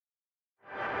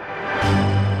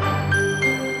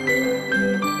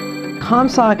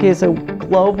ComSoc is a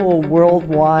global,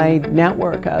 worldwide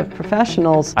network of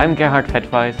professionals. I'm Gerhard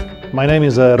Fettweis. My name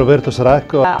is Roberto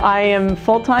Saracco. I am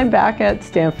full-time back at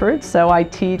Stanford, so I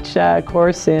teach a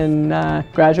course in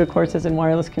graduate courses in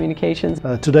wireless communications.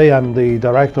 Today I'm the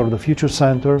director of the Future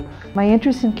Center. My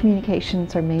interests in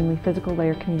communications are mainly physical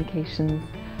layer communications,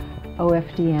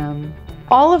 OFDM.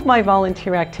 All of my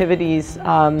volunteer activities,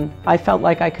 I felt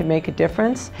like I could make a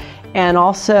difference and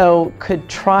also could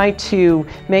try to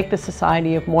make the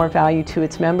society of more value to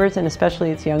its members, and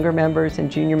especially its younger members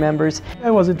and junior members. I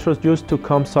was introduced to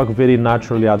ComSoc very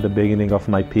naturally at the beginning of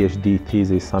my PhD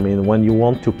thesis. I mean, when you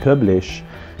want to publish,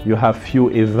 you have few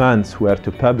events where to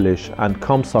publish, and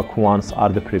ComSoc ones are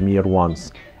the premier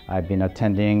ones. I've been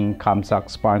attending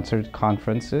ComSoc-sponsored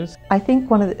conferences. I think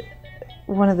one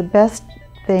of the best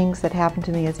things that happened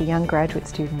to me as a young graduate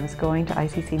student was going to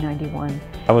ICC 91.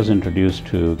 I was introduced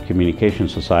to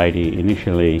Communications Society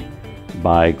initially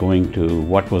by going to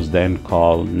what was then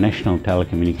called National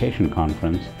Telecommunication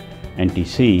Conference,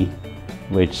 NTC,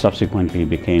 which subsequently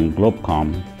became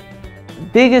GlobeCom.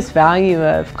 Biggest value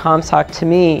of ComSoc to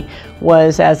me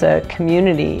was as a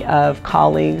community of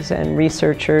colleagues and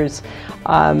researchers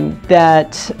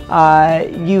that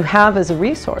you have as a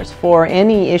resource for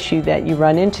any issue that you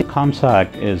run into.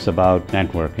 ComSoc is about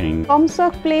networking.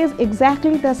 ComSoc plays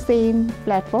exactly the same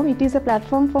platform. It is a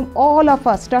platform from all of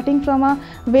us, starting from a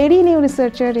very new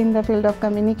researcher in the field of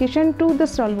communication to the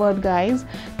stalwart guys,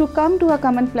 to come to a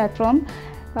common platform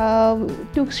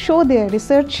to show their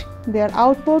research, their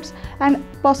outputs, and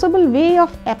possible way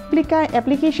of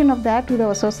application of that to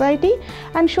the society,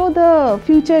 and show the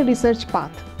future research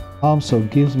path. ComSoc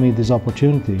gives me this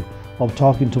opportunity of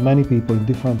talking to many people in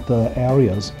different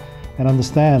areas and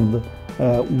understand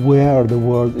where the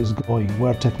world is going,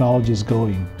 where technology is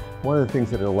going. One of the things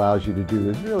that it allows you to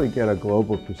do is really get a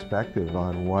global perspective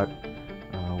on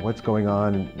what's going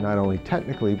on, not only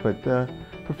technically, but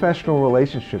professional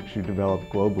relationships you develop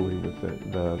globally with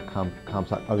the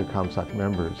other ComSoc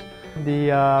members.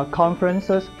 The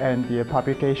conferences and the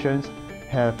publications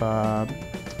have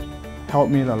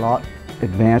helped me a lot.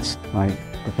 Advanced my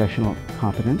professional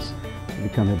competence to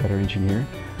become a better engineer,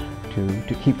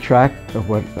 to keep track of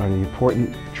what are the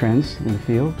important trends in the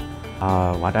field.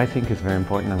 What I think is very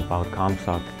important about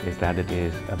ComSoc is that it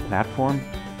is a platform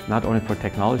not only for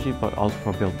technology but also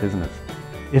for build business.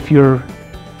 If you're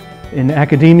in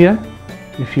academia,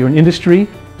 if you're in industry,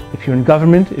 if you're in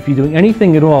government, if you're doing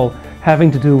anything at all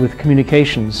having to do with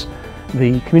communications,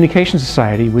 the Communications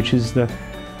Society, which is the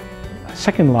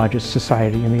second largest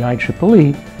society in the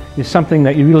IEEE, is something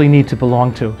that you really need to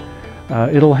belong to.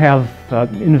 It'll have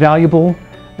invaluable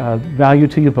value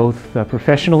to you both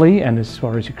professionally and as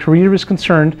far as your career is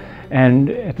concerned, and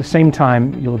at the same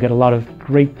time you'll get a lot of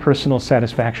great personal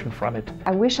satisfaction from it.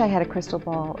 I wish I had a crystal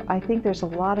ball. I think there's a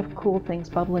lot of cool things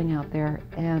bubbling out there,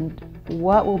 and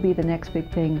what will be the next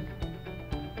big thing,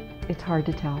 it's hard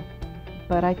to tell.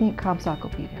 But I think ComSoc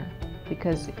will be there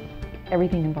because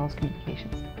everything involves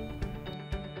communications.